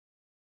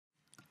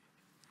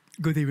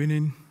Good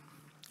evening.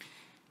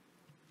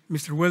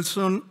 Mr.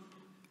 Wilson,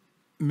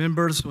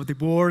 members of the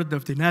board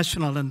of the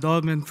National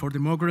Endowment for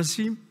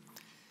Democracy,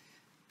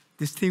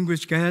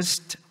 distinguished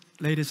guests,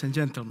 ladies and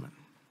gentlemen.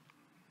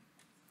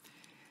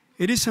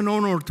 It is an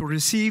honor to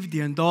receive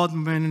the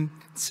Endowment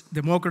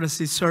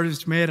Democracy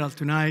Service Medal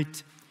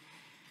tonight,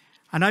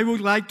 and I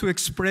would like to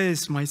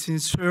express my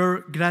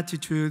sincere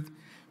gratitude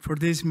for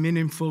this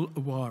meaningful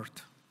award.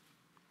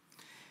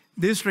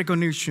 This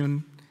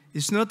recognition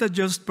is not a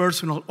just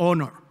personal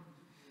honor,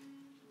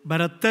 but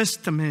a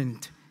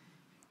testament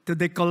to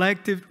the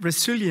collective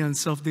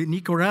resilience of the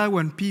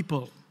Nicaraguan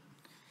people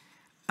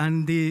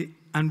and the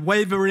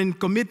unwavering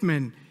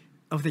commitment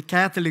of the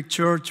Catholic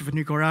Church of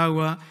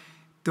Nicaragua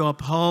to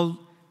uphold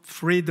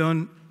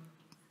freedom,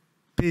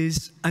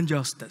 peace, and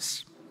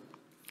justice.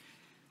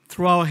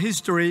 Throughout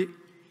history,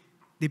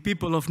 the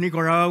people of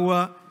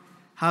Nicaragua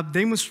have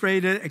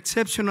demonstrated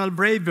exceptional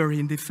bravery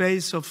in the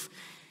face of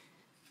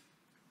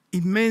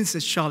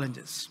immense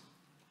challenges.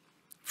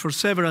 For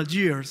several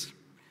years,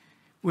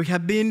 we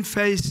have been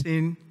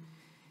facing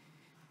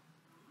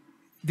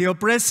the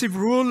oppressive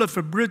rule of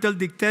a brutal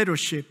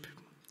dictatorship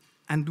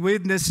and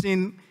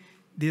witnessing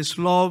the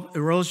slow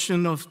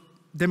erosion of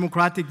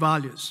democratic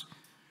values,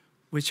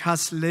 which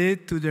has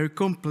led to their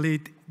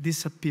complete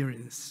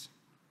disappearance.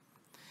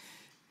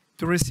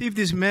 To receive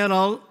this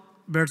medal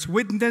bears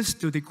witness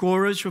to the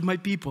courage of my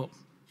people,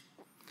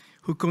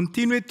 who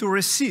continue to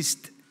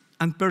resist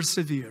and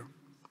persevere.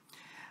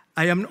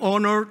 I am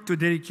honored to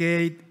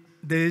dedicate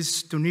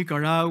this to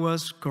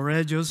Nicaragua's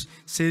courageous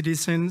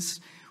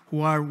citizens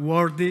who are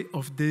worthy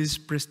of this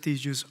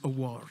prestigious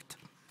award.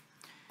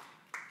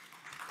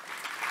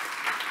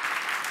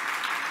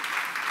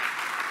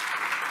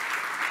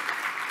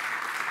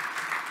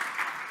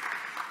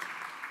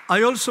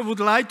 I also would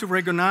like to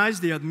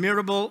recognize the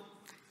admirable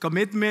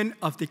commitment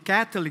of the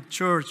Catholic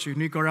Church in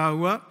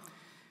Nicaragua,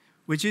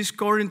 which is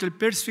currently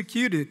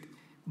persecuted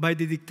by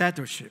the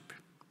dictatorship.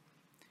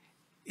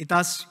 It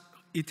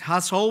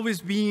has always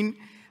been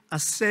a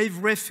safe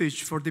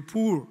refuge for the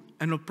poor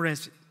and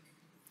oppressed,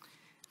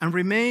 and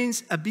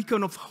remains a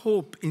beacon of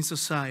hope in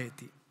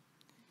society.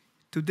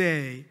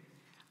 Today,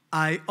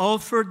 I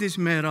offer this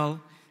medal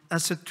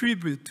as a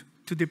tribute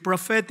to the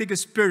prophetic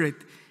spirit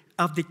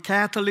of the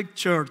Catholic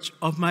Church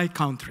of my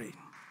country.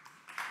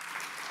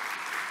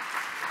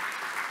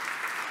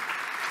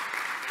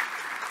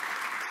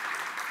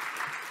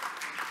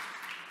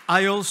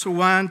 I also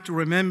want to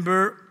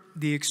remember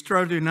the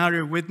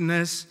extraordinary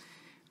witness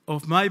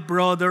of my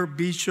brother,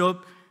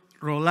 Bishop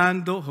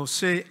Rolando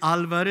José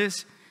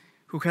Álvarez,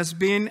 who has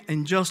been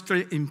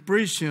unjustly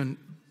imprisoned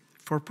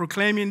for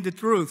proclaiming the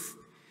truth,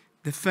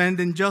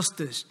 defending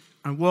justice,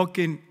 and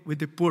walking with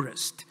the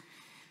poorest.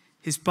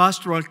 His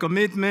pastoral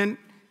commitment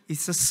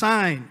is a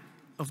sign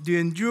of the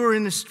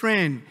enduring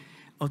strength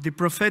of the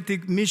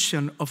prophetic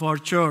mission of our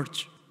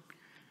church.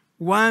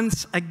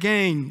 Once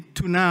again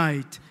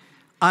tonight,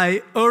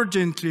 I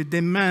urgently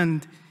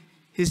demand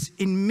his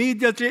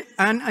immediate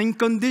and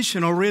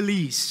unconditional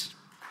release.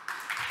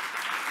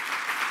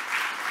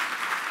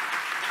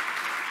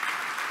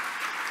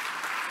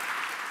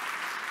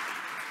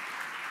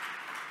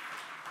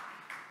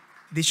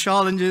 The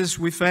challenges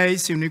we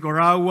face in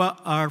Nicaragua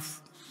are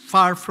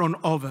far from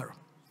over.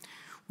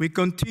 We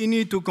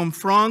continue to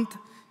confront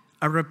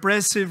a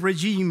repressive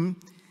regime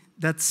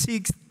that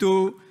seeks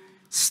to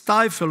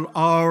stifle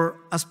our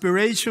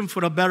aspiration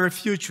for a better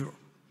future.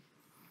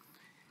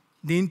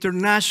 The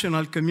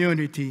international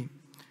community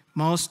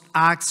must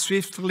act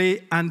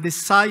swiftly and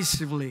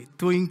decisively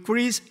to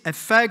increase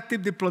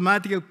effective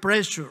diplomatic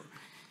pressure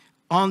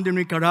on the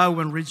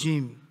Nicaraguan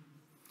regime.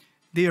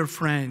 Dear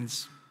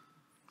friends,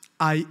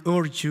 I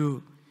urge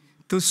you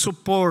to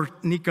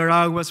support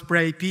Nicaragua's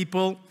brave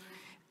people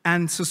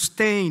and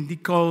sustain the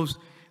cause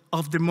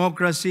of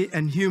democracy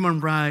and human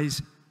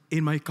rights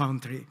in my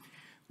country.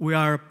 We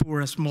are a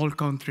poor, small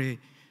country.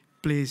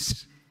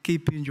 Please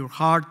keep in your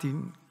heart,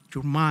 in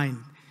your mind,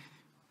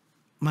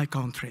 my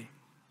country.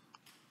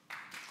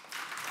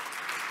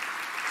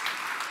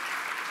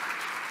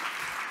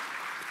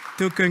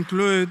 To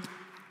conclude,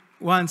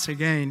 once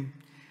again,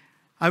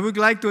 I would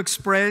like to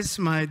express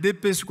my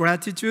deepest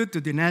gratitude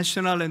to the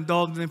National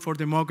Endowment for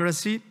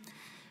Democracy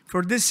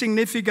for this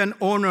significant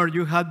honor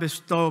you have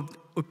bestowed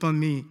upon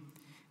me.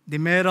 The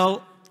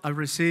medal I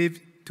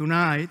received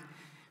tonight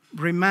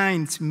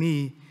reminds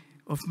me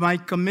of my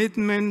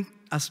commitment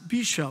as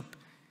bishop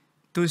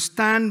to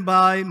stand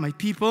by my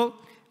people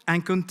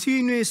and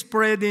continue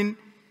spreading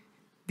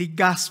the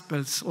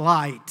gospel's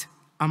light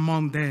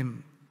among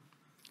them.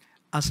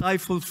 As I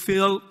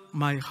fulfill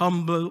my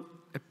humble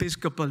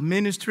Episcopal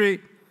ministry,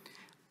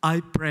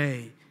 I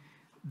pray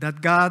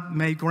that God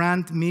may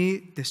grant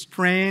me the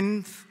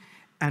strength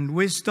and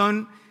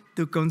wisdom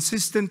to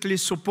consistently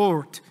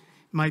support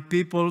my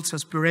people's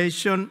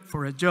aspiration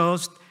for a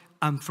just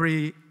and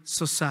free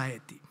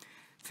society.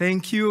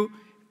 Thank you,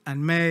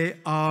 and may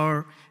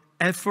our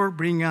effort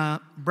bring a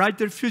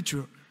brighter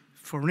future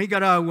for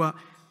Nicaragua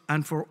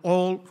and for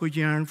all who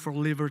yearn for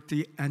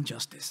liberty and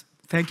justice.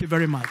 Thank you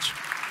very much.